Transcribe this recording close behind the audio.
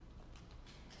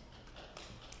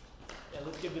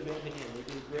give the band a hand.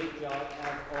 They do a great job,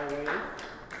 as always.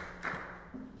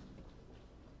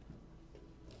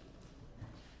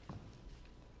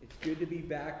 It's good to be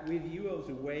back with you. I was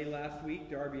away last week.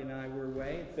 Darby and I were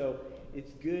away, and so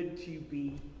it's good to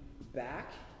be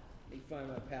back. Let me find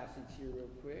my passage here real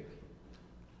quick.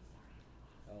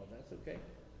 Oh, that's okay.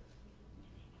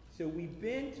 So we've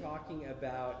been talking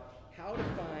about how to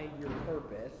find your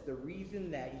purpose, the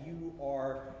reason that you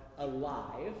are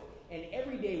alive. And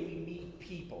every day we meet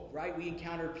people, right? We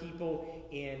encounter people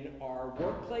in our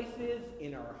workplaces,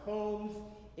 in our homes,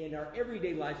 in our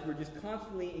everyday lives. We're just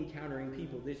constantly encountering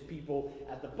people. There's people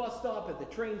at the bus stop, at the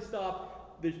train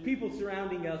stop. There's people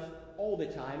surrounding us all the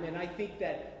time. And I think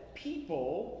that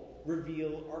people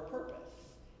reveal our purpose.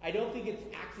 I don't think it's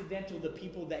accidental, the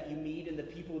people that you meet and the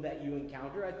people that you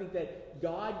encounter. I think that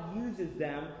God uses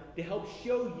them to help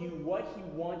show you what he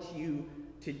wants you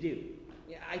to do.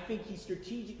 I think he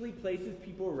strategically places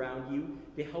people around you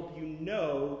to help you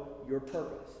know your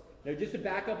purpose. Now, just to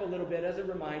back up a little bit as a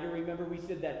reminder, remember we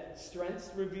said that strengths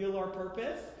reveal our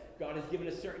purpose. God has given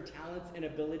us certain talents and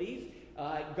abilities.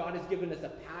 God has given us a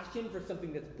passion for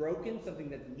something that's broken, something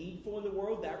that's needful in the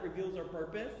world. That reveals our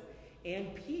purpose.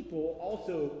 And people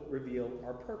also reveal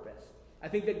our purpose. I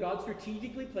think that God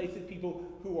strategically places people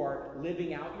who are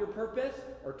living out your purpose,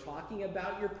 or talking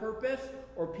about your purpose,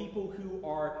 or people who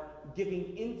are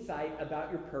giving insight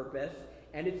about your purpose.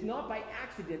 And it's not by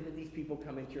accident that these people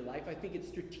come into your life. I think it's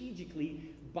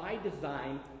strategically, by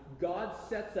design, God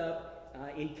sets up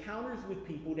encounters with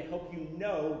people to help you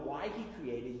know why he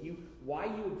created you, why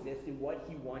you exist, and what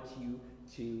he wants you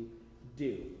to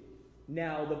do.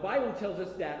 Now, the Bible tells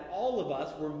us that all of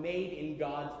us were made in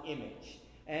God's image.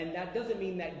 And that doesn't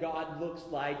mean that God looks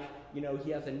like,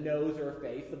 he has a nose or a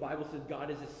face. The Bible says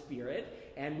God is a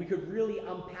spirit. And we could really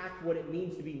unpack what it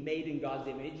means to be made in God's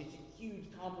image. It's a huge,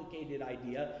 complicated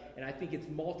idea. And I think it's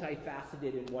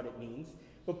multifaceted in what it means.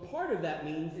 But part of that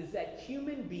means is that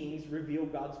human beings reveal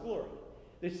God's glory.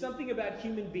 There's something about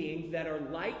human beings that are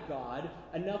like God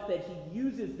enough that he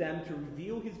uses them to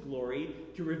reveal his glory,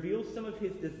 to reveal some of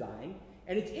his design.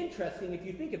 And it's interesting, if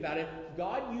you think about it,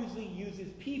 God usually uses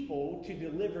people to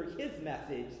deliver his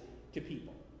message to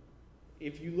people.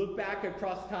 If you look back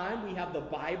across time, we have the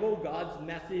Bible, God's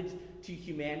message to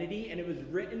humanity, and it was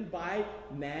written by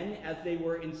men as they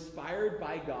were inspired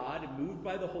by God and moved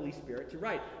by the Holy Spirit to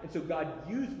write. And so God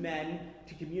used men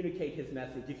to communicate his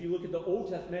message. If you look at the Old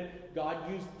Testament, God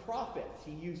used prophets.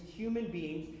 He used human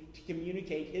beings to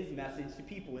communicate his message to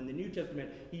people. In the New Testament,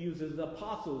 he uses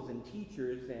apostles and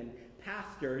teachers and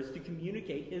pastors to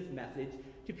communicate his message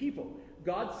to people.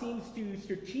 God seems to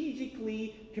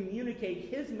strategically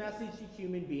communicate his message to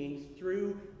human beings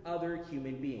through other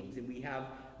human beings. And we have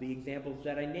the examples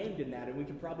that I named in that, and we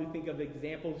can probably think of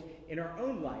examples in our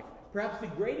own life. Perhaps the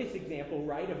greatest example,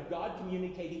 right, of God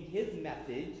communicating his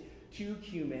message to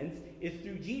humans is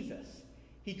through Jesus.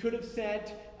 He could have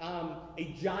sent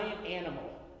a giant animal.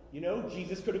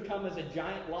 Jesus could have come as a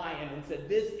giant lion and said,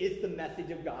 this is the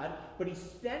message of God. But he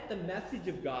sent the message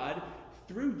of God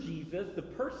through Jesus, the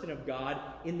person of God,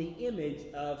 in the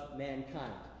image of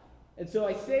mankind. And so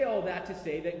I say all that to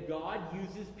say that God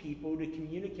uses people to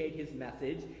communicate his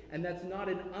message, and that's not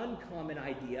an uncommon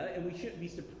idea, and we shouldn't be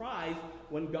surprised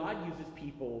when God uses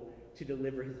people to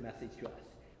deliver his message to us.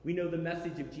 We know the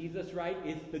message of Jesus, right,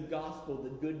 is the gospel, the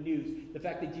good news. The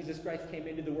fact that Jesus Christ came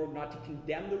into the world not to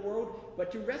condemn the world,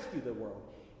 but to rescue the world.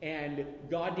 And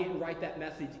God didn't write that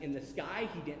message in the sky.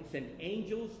 He didn't send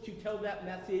angels to tell that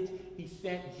message. He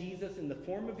sent Jesus in the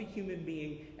form of a human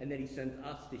being, and then he sends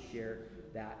us to share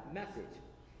that message.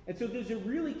 And so there's a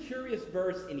really curious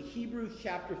verse in Hebrews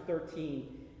chapter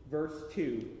 13, verse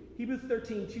 2. Hebrews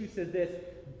 13:2 says this,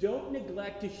 "Don't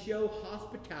neglect to show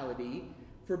hospitality,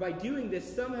 for by doing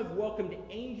this, some have welcomed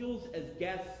angels as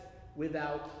guests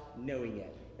without knowing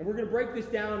it." And we're going to break this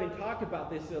down and talk about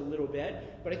this a little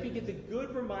bit, but I think it's a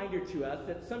good reminder to us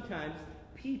that sometimes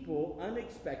people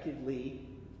unexpectedly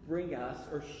bring us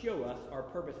or show us our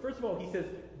purpose. First of all, he says,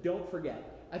 don't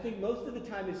forget. I think most of the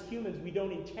time as humans, we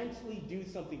don't intentionally do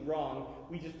something wrong.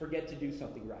 We just forget to do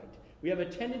something right. We have a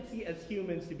tendency as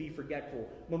humans to be forgetful.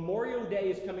 Memorial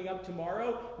Day is coming up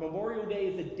tomorrow. Memorial Day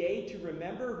is a day to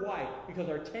remember. Why? Because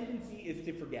our tendency is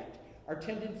to forget. Our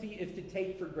tendency is to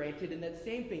take for granted, and that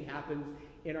same thing happens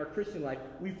in our Christian life.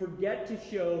 We forget to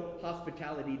show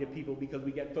hospitality to people because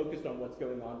we get focused on what's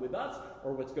going on with us,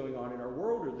 or what's going on in our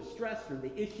world, or the stress, or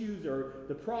the issues, or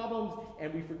the problems,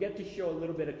 and we forget to show a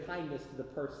little bit of kindness to the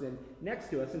person next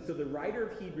to us. And so the writer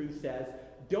of Hebrews says,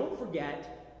 don't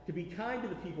forget to be kind to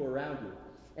the people around you.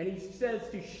 And he says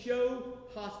to show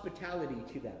hospitality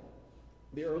to them.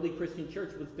 The early Christian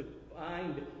church was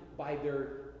defined by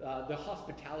the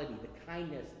hospitality, the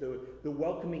kindness, the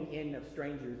welcoming in of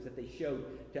strangers that they showed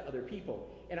to other people.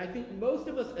 And I think most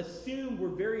of us assume we're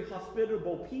very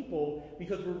hospitable people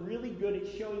because we're really good at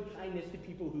showing kindness to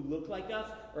people who look like us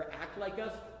or act like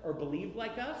us or believe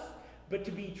like us. But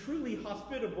to be truly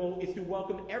hospitable is to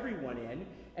welcome everyone in,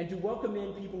 and to welcome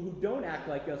in people who don't act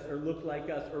like us or look like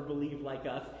us or believe like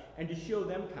us, and to show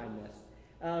them kindness.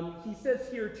 He says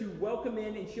here to welcome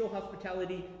in and show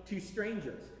hospitality to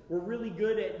strangers. We're really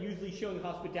good at usually showing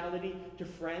hospitality to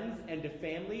friends and to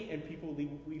family and people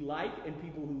we like and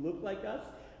people who look like us,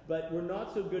 but we're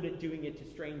not so good at doing it to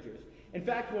strangers. In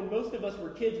fact, when most of us were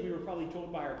kids, we were probably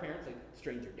told by our parents, like,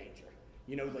 stranger danger.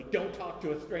 You know, like, don't talk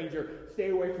to a stranger, stay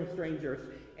away from strangers.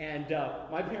 And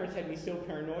my parents had me so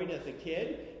paranoid as a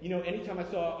kid. You know, anytime I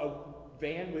saw a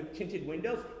van with tinted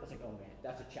windows, I was like, oh man,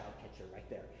 that's a child catcher right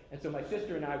there. And so my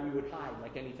sister and I, we would hide.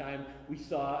 Like anytime we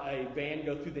saw a van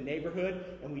go through the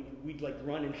neighborhood, and we'd like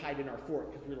run and hide in our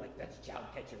fort because we were like, that's a child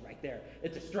catcher right there.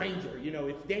 It's a stranger, you know,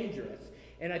 it's dangerous.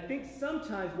 And I think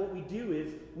sometimes what we do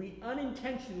is we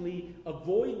unintentionally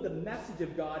avoid the message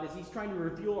of God as he's trying to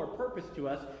reveal our purpose to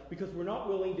us because we're not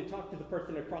willing to talk to the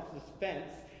person across this fence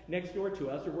next door to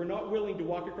us, or we're not willing to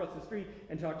walk across the street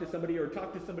and talk to somebody, or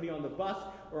talk to somebody on the bus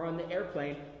or on the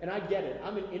airplane. And I get it.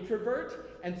 I'm an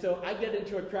introvert, and so I get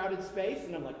into a crowded space,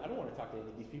 and I'm like, I don't want to talk to any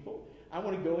of these people. I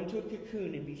want to go into a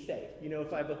cocoon and be safe. You know,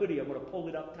 if I have a hoodie, I want to pull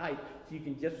it up tight so you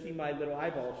can just see my little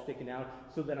eyeballs sticking out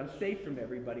so that I'm safe from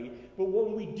everybody. But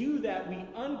when we do that, we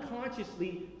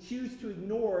unconsciously choose to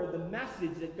ignore the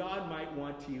message that God might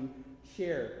want to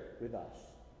share with us.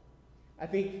 I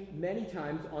think many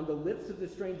times on the lips of the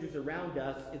strangers around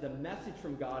us is a message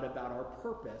from God about our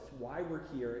purpose, why we're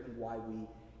here, and why we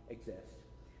exist.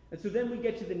 And so then we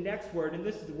get to the next word, and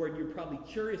this is the word you're probably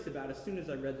curious about as soon as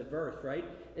I read the verse, right?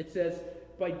 It says,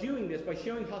 by doing this, by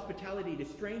showing hospitality to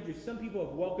strangers, some people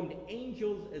have welcomed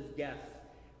angels as guests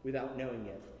without knowing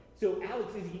it. So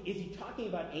Alex, is he talking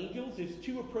about angels? There's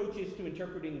two approaches to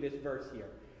interpreting this verse here.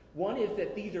 One is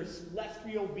that these are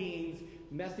celestial beings,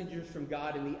 messengers from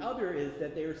God, and the other is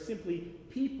that they are simply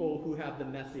people who have the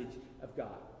message of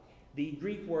God. The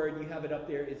Greek word, you have it up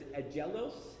there, is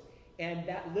angelos, and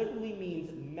that literally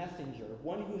means messenger,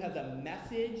 one who has a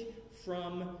message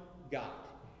from God.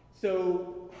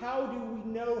 So how do we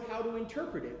know how to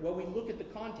interpret it? Well, we look at the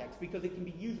context, because it can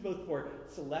be used both for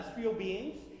celestial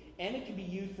beings and it can be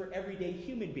used for everyday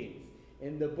human beings.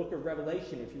 In the book of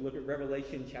Revelation, if you look at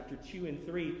Revelation chapter 2 and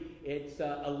 3, it's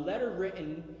a letter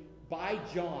written by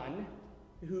John,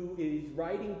 who is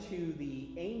writing to the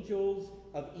angels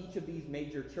of each of these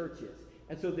major churches.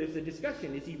 And so there's a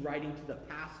discussion. Is he writing to the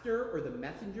pastor or the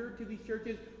messenger to these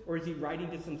churches, or is he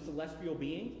writing to some celestial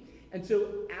being? And so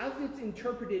as it's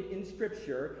interpreted in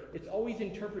Scripture, it's always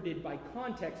interpreted by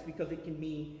context because it can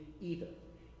mean either.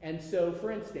 And so,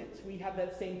 for instance, we have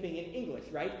that same thing in English,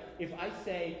 right? If I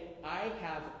say, I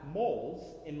have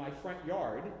moles in my front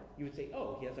yard, you would say,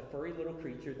 oh, he has a furry little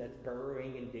creature that's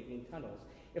burrowing and digging tunnels.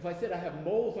 If I said I have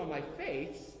moles on my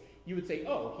face, you would say,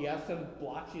 oh, he has some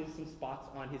blotches, some spots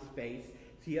on his face.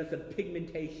 So he has some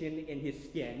pigmentation in his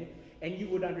skin, and you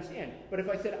would understand. But if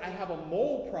I said I have a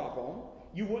mole problem,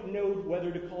 you wouldn't know whether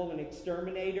to call an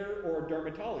exterminator or a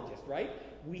dermatologist, right?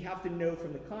 We have to know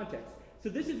from the context. So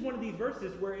this is one of these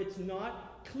verses where it's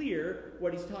not clear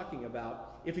what he's talking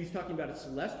about. If he's talking about a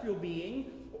celestial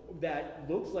being that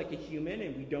looks like a human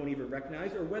and we don't even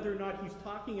recognize, or whether or not he's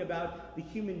talking about the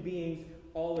human beings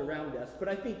all around us. But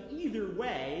I think either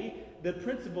way, the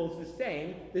principle is the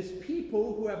same. There's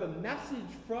people who have a message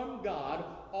from God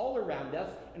all around us,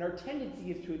 and our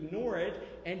tendency is to ignore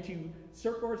it and to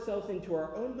circle ourselves into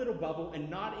our own little bubble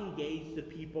and not engage the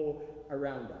people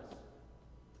around us.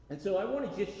 And so I want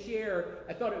to just share,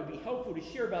 I thought it would be helpful to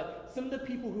share about some of the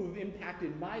people who have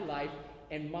impacted my life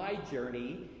and my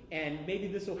journey, and maybe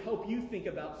this will help you think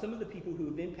about some of the people who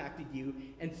have impacted you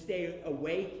and stay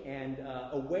awake and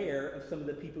aware of some of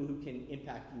the people who can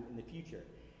impact you in the future.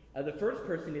 The first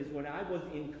person is when I was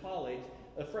in college,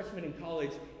 a freshman in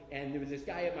college, and there was this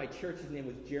guy at my church, his name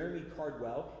was Jeremy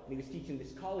Cardwell, and he was teaching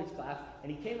this college class, and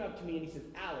he came up to me and he says,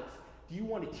 Alex, do you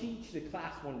want to teach the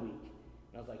class one week?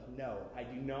 And I was like, no, I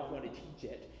do not want to teach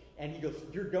it. And he goes,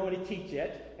 you're going to teach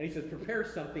it. And he says, prepare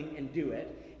something and do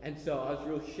it. And so I was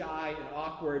real shy and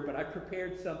awkward, but I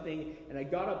prepared something, and I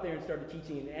got up there and started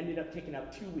teaching, and it ended up taking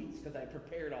up 2 weeks because I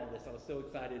prepared all this. I was so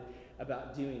excited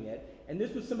about doing it. And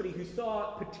this was somebody who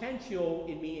saw potential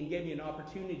in me and gave me an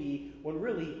opportunity when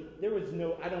really there was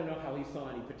no, I don't know how he saw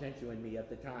any potential in me at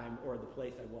the time or the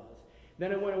place I was.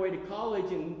 Then I went away to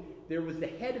college, and there was the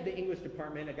head of the English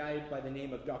department, a guy by the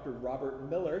name of Dr. Robert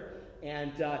Miller,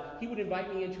 And he would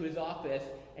invite me into his office,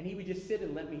 and he would just sit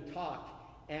and let me talk.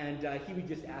 And he would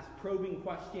just ask probing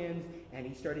questions, and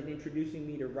he started introducing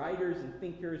me to writers and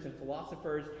thinkers and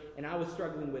philosophers, and I was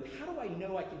struggling with, how do I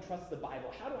know I can trust the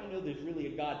Bible? How do I know there's really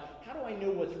a God? How do I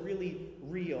know what's really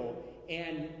real?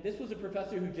 And this was a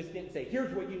professor who just didn't say,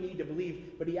 here's what you need to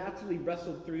believe, but he actually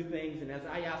wrestled through things, and as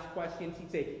I asked questions,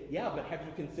 he'd say, yeah, but have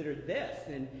you considered this?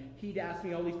 And he'd ask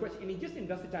me all these questions, and he just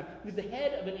invested time. He was the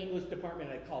head of an English department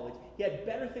at a college. He had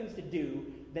better things to do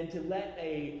than to let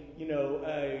a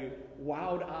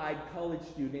wild-eyed college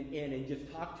student in and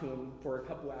just talk to him for a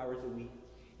couple hours a week.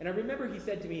 And I remember he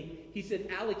said to me, he said,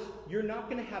 Alex, you're not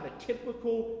going to have a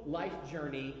typical life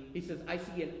journey. He says, I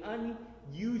see an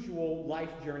unusual life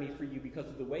journey for you because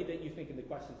of the way that you think and the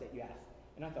questions that you ask.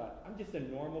 And I thought, I'm just a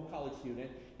normal college student.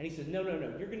 And he says, no,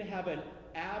 you're going to have an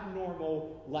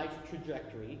abnormal life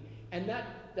trajectory. And that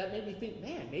made me think,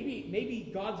 man,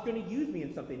 maybe God's going to use me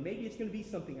in something. Maybe it's going to be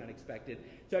something unexpected.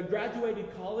 So I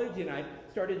graduated college, and I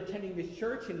started attending this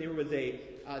church, and there was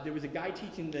a guy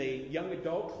teaching the young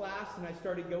adult class, and I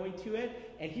started going to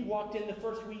it. And he walked in the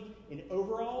first week in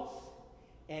overalls,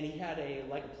 and he had a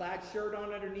plaid shirt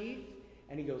on underneath,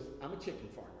 and he goes, I'm a chicken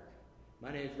farmer.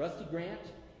 My name is Rusty Grant,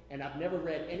 and I've never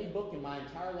read any book in my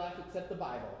entire life except the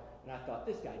Bible. And I thought,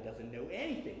 this guy doesn't know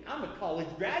anything. I'm a college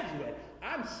graduate.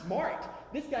 I'm smart.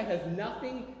 This guy has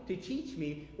nothing to teach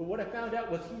me. But what I found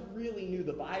out was he really knew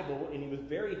the Bible, and he was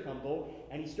very humble,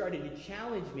 and he started to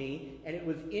challenge me. And it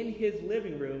was in his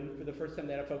living room for the first time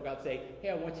that I felt God say,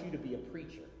 hey, I want you to be a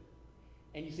preacher.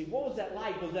 And you say, what was that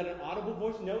like? Was that an audible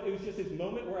voice? No, it was just this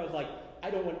moment where I was like,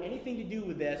 I don't want anything to do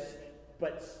with this,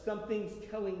 but something's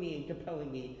telling me and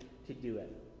compelling me to do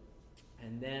it.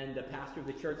 And then the pastor of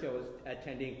the church I was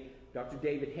attending, Dr.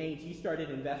 David Haynes, he started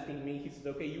investing in me. He says,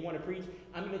 okay, you want to preach?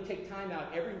 I'm going to take time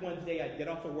out every Wednesday. I'd get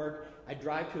off of work, I'd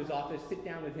drive to his office, sit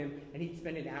down with him, and he'd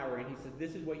spend an hour. And he said,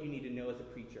 this is what you need to know as a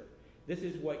preacher. This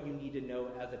is what you need to know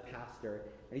as a pastor.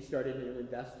 And he started to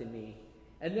invest in me.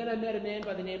 And then I met a man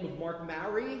by the name of Mark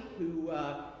Mowry, who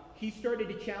he started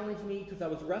to challenge me because I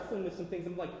was wrestling with some things.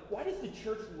 I'm like, why does the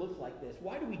church look like this?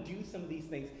 Why do we do some of these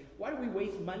things? Why do we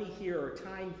waste money here or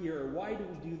time here? Or why do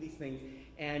we do these things?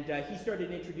 And he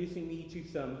started introducing me to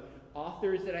some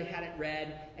authors that I hadn't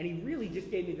read. And he really just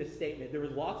gave me this statement. There were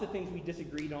lots of things we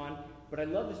disagreed on, but I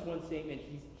love this one statement.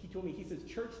 He told me, he says,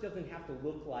 church doesn't have to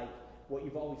look like what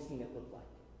you've always seen it look like.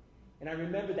 And I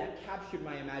remember that captured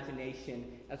my imagination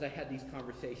as I had these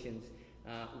conversations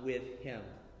with him.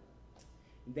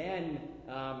 Then,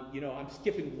 I'm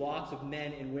skipping lots of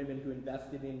men and women who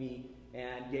invested in me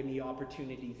and gave me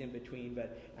opportunities in between.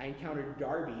 But I encountered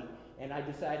Darby, and I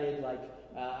decided,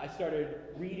 I started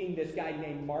reading this guy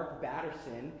named Mark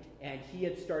Batterson, and he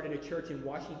had started a church in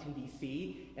Washington,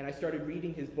 D.C., and I started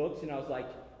reading his books, and I was like,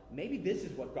 maybe this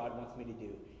is what God wants me to do.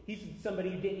 He's somebody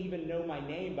who didn't even know my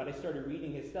name, but I started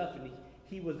reading his stuff, and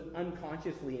he was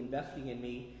unconsciously investing in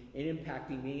me and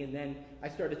impacting me. And then I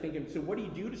started thinking, so what do you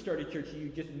do to start a church? Do you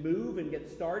just move and get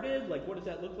started? What does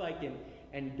that look like?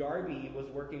 And Darby was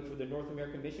working for the North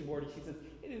American Mission Board, and she says,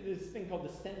 there's this thing called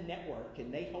the Send Network,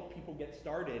 and they help people get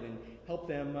started and help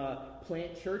them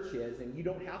plant churches, and you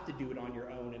don't have to do it on your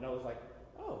own. And I was like,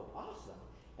 oh, awesome.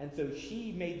 And so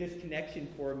she made this connection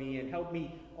for me and helped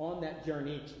me on that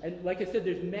journey. And like I said,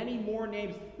 there's many more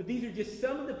names, but these are just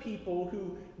some of the people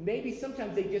who maybe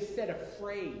sometimes they just said a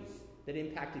phrase that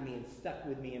impacted me and stuck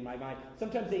with me in my mind.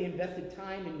 Sometimes they invested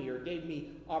time in me or gave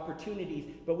me opportunities,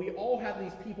 but we all have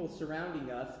these people surrounding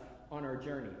us on our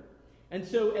journey. And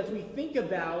so as we think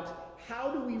about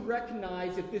how do we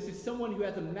recognize if this is someone who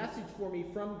has a message for me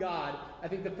from God, I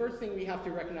think the first thing we have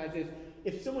to recognize is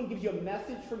if someone gives you a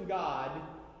message from God,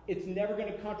 it's never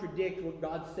going to contradict what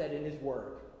God said in his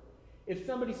word. If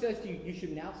somebody says to you, you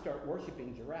should now start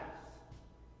worshiping giraffes,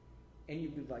 and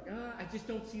you'd be like, I just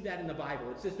don't see that in the Bible.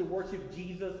 It's just to worship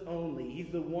Jesus only. He's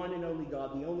the one and only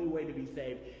God, the only way to be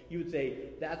saved. You would say,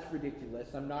 that's ridiculous.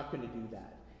 I'm not going to do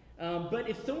that. But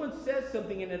if someone says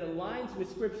something and it aligns with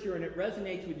Scripture and it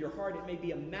resonates with your heart, it may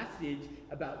be a message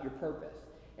about your purpose.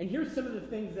 And here's some of the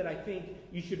things that I think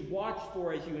you should watch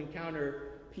for as you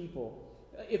encounter people.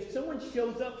 If someone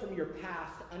shows up from your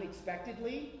past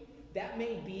unexpectedly, that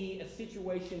may be a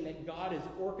situation that God has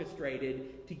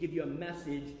orchestrated to give you a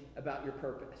message about your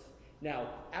purpose. Now,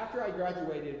 after I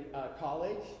graduated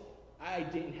college, I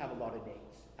didn't have a lot of dates.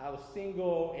 I was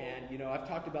single, and, I've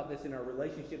talked about this in our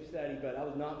relationship study, but I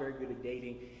was not very good at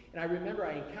dating. And I remember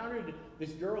I encountered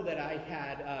this girl that I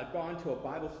had gone to a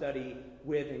Bible study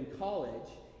with in college,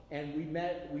 and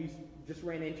we just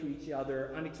ran into each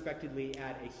other unexpectedly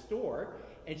at a store,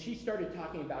 and she started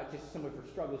talking about just some of her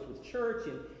struggles with church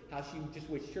and how she just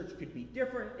wished church could be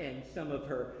different, and some of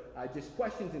her just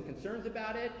questions and concerns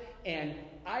about it. And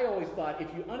I always thought if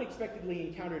you unexpectedly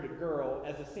encountered a girl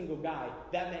as a single guy,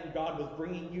 that meant God was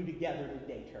bringing you together to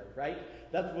date her, right?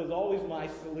 That was always my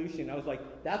solution. I was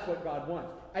like, that's what God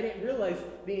wants. I didn't realize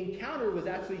the encounter was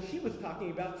actually, she was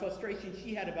talking about frustration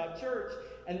she had about church,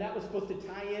 and that was supposed to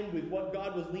tie in with what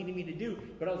God was leading me to do.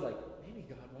 But I was like, maybe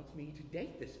God wants me to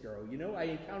date this girl. You know, I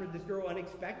encountered this girl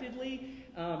unexpectedly.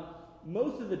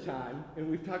 Most of the time, and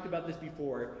we've talked about this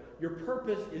before, your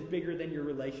purpose is bigger than your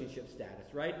relationship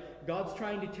status, right? God's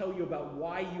trying to tell you about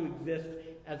why you exist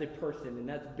as a person, and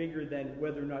that's bigger than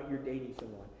whether or not you're dating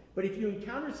someone. But if you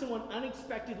encounter someone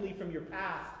unexpectedly from your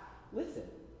past, listen,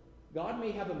 God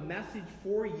may have a message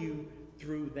for you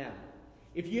through them.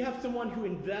 If you have someone who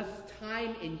invests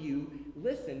time in you,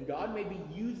 listen, God may be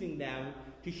using them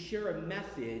to share a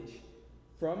message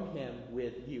from him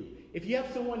with you. If you have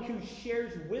someone who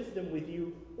shares wisdom with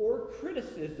you or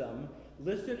criticism,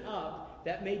 listen up,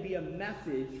 that may be a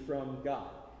message from God.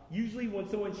 Usually when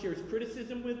someone shares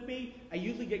criticism with me, I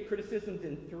usually get criticisms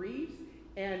in threes,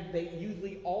 and they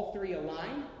usually all three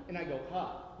align, and I go,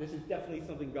 this is definitely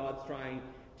something God's trying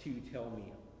to tell me.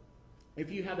 If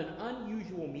you have an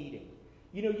unusual meeting,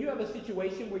 you know, you have a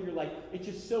situation where you're like, it's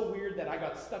just so weird that I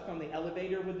got stuck on the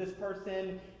elevator with this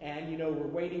person, and, you know, we're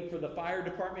waiting for the fire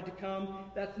department to come.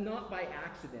 That's not by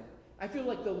accident. I feel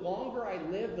like the longer I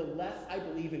live, the less I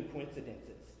believe in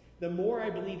coincidences. The more I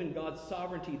believe in God's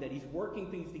sovereignty, that he's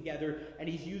working things together, and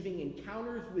he's using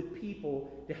encounters with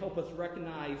people to help us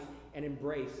recognize and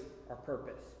embrace our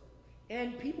purpose.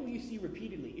 And people you see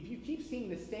repeatedly, if you keep seeing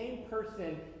the same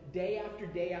person day after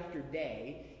day after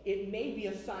day, it may be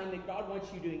a sign that God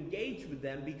wants you to engage with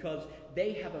them because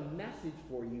they have a message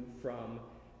for you from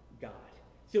God.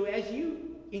 So as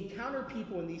you encounter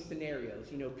people in these scenarios,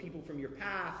 you know, people from your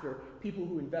past or people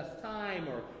who invest time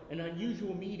or an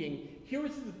unusual meeting,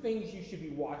 here's the things you should be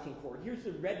watching for. Here's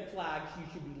the red flags you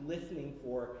should be listening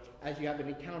for as you have an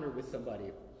encounter with somebody.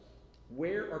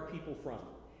 Where are people from?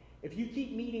 If you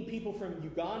keep meeting people from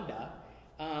Uganda,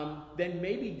 then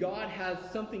maybe God has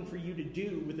something for you to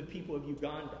do with the people of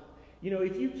Uganda. You know,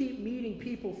 if you keep meeting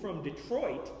people from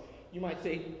Detroit, you might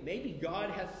say, maybe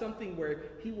God has something where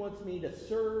he wants me to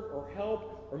serve or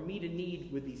help or meet a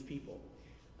need with these people.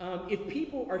 If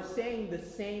people are saying the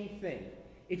same thing,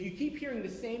 if you keep hearing the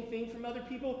same thing from other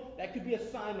people, that could be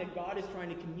a sign that God is trying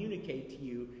to communicate to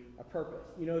you a purpose.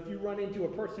 You know, if you run into a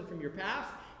person from your past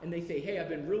and they say, hey, I've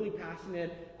been really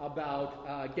passionate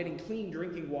about getting clean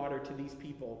drinking water to these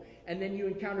people, and then you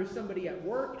encounter somebody at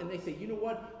work and they say, you know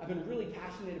what, I've been really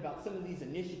passionate about some of these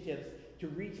initiatives to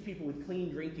reach people with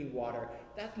clean drinking water,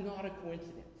 that's not a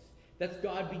coincidence. That's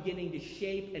God beginning to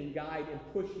shape and guide and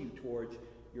push you towards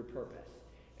your purpose.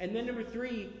 And then number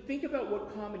 3, think about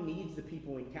what common needs the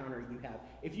people encounter you have.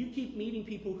 If you keep meeting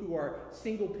people who are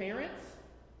single parents,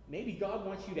 maybe God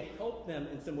wants you to help them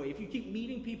in some way. If you keep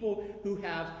meeting people who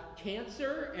have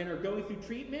cancer and are going through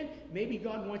treatment, maybe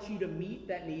God wants you to meet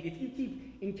that need. If you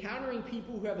keep encountering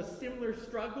people who have a similar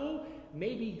struggle,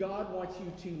 maybe God wants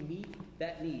you to meet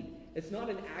that need. It's not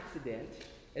an accident.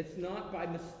 It's not by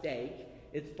mistake.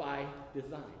 It's by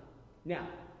design. Now,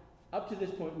 up to this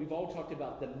point, we've all talked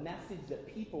about the message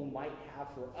that people might have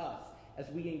for us as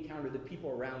we encounter the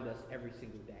people around us every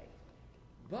single day.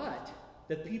 But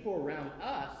the people around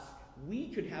us, we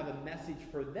could have a message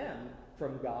for them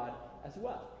from God as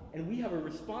well. And we have a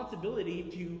responsibility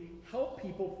to help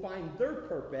people find their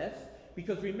purpose,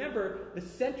 because remember, the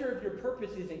center of your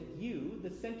purpose isn't you.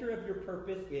 The center of your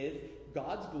purpose is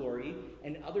God's glory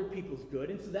and other people's good.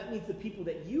 And so that means the people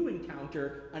that you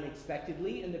encounter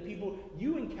unexpectedly and the people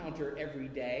you encounter every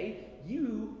day,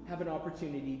 you have an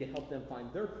opportunity to help them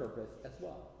find their purpose as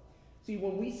well. See,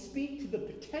 when we speak to the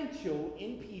potential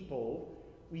in people,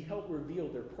 we help reveal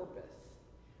their purpose.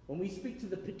 When we speak to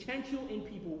the potential in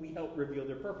people, we help reveal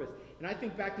their purpose. And I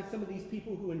think back to some of these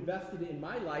people who invested in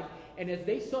my life, and as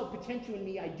they saw potential in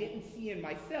me I didn't see in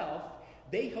myself,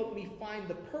 they helped me find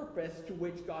the purpose to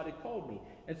which God had called me.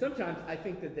 And sometimes I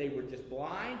think that they were just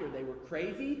blind or they were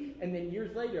crazy, and then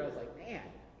years later I was like, man,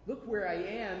 look where I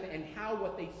am and how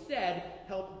what they said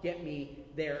helped get me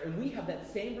there. And we have that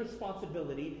same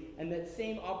responsibility and that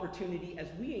same opportunity as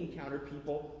we encounter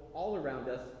people all around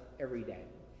us every day.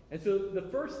 And so the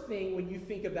first thing when you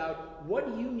think about what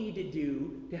do you need to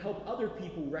do to help other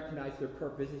people recognize their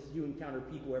purpose as you encounter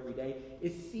people every day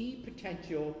is see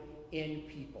potential in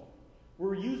people.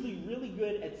 We're usually really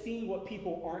good at seeing what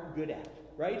people aren't good at,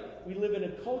 right? We live in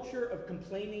a culture of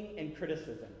complaining and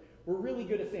criticism. We're really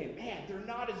good at saying, man, they're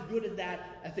not as good at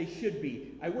that as they should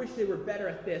be. I wish they were better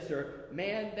at this, or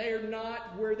man, they're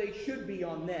not where they should be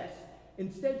on this.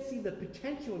 Instead, see the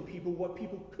potential in people, what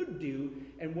people could do,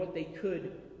 and what they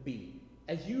could be.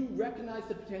 As you recognize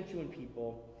the potential in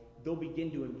people, they'll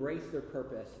begin to embrace their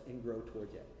purpose and grow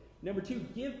towards it. Number 2,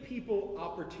 give people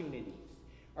opportunities.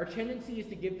 Our tendency is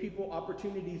to give people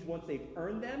opportunities once they've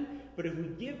earned them, but if we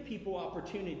give people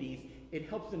opportunities, it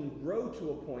helps them grow to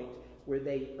a point where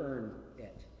they earn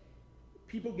it.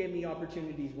 People gave me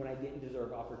opportunities when I didn't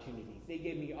deserve opportunities. They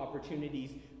gave me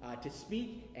opportunities to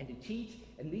speak and to teach,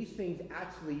 and these things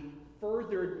actually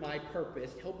furthered my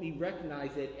purpose, helped me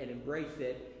recognize it and embrace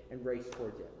it and race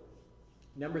towards it.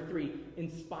 Number 3,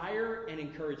 inspire and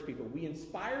encourage people. We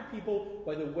inspire people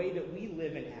by the way that we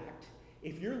live and act.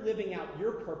 If you're living out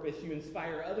your purpose, you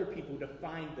inspire other people to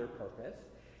find their purpose.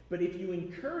 But if you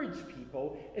encourage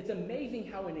people, it's amazing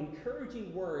how an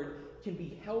encouraging word can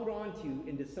be held onto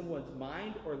into someone's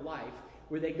mind or life,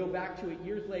 where they go back to it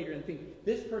years later and think,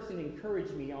 this person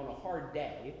encouraged me on a hard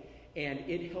day, and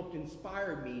it helped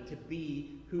inspire me to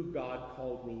be who God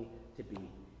called me to be.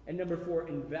 And number 4,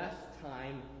 invest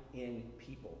time in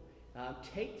people.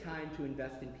 Take time to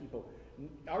invest in people.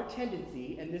 Our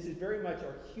tendency, and this is very much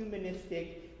our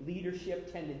humanistic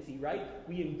leadership tendency, right?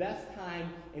 We invest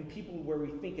time in people where we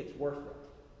think it's worth it.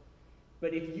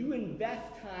 But if you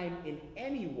invest time in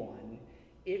anyone,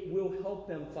 it will help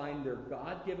them find their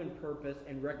God-given purpose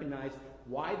and recognize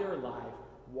why they're alive,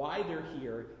 why they're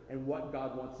here, and what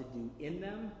God wants to do in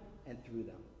them and through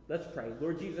them. Let's pray.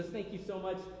 Lord Jesus, thank you so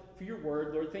much for your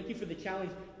word. Lord, thank you for the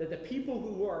challenge that the people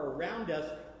who are around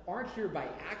us aren't here by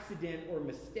accident or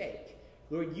mistake.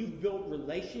 Lord, you've built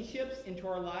relationships into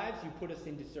our lives. You put us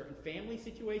into certain family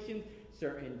situations,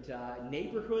 certain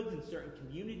neighborhoods, and certain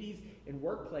communities and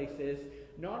workplaces,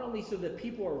 not only so that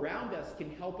people around us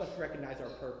can help us recognize our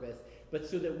purpose, but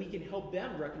so that we can help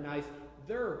them recognize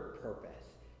their purpose.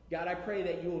 God, I pray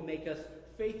that you will make us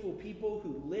faithful people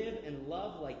who live and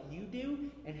love like you do,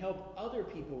 and help other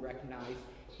people recognize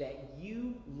that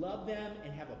you love them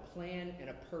and have a plan and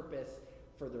a purpose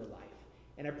for their life.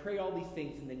 And I pray all these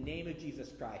things in the name of Jesus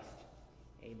Christ.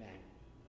 Amen.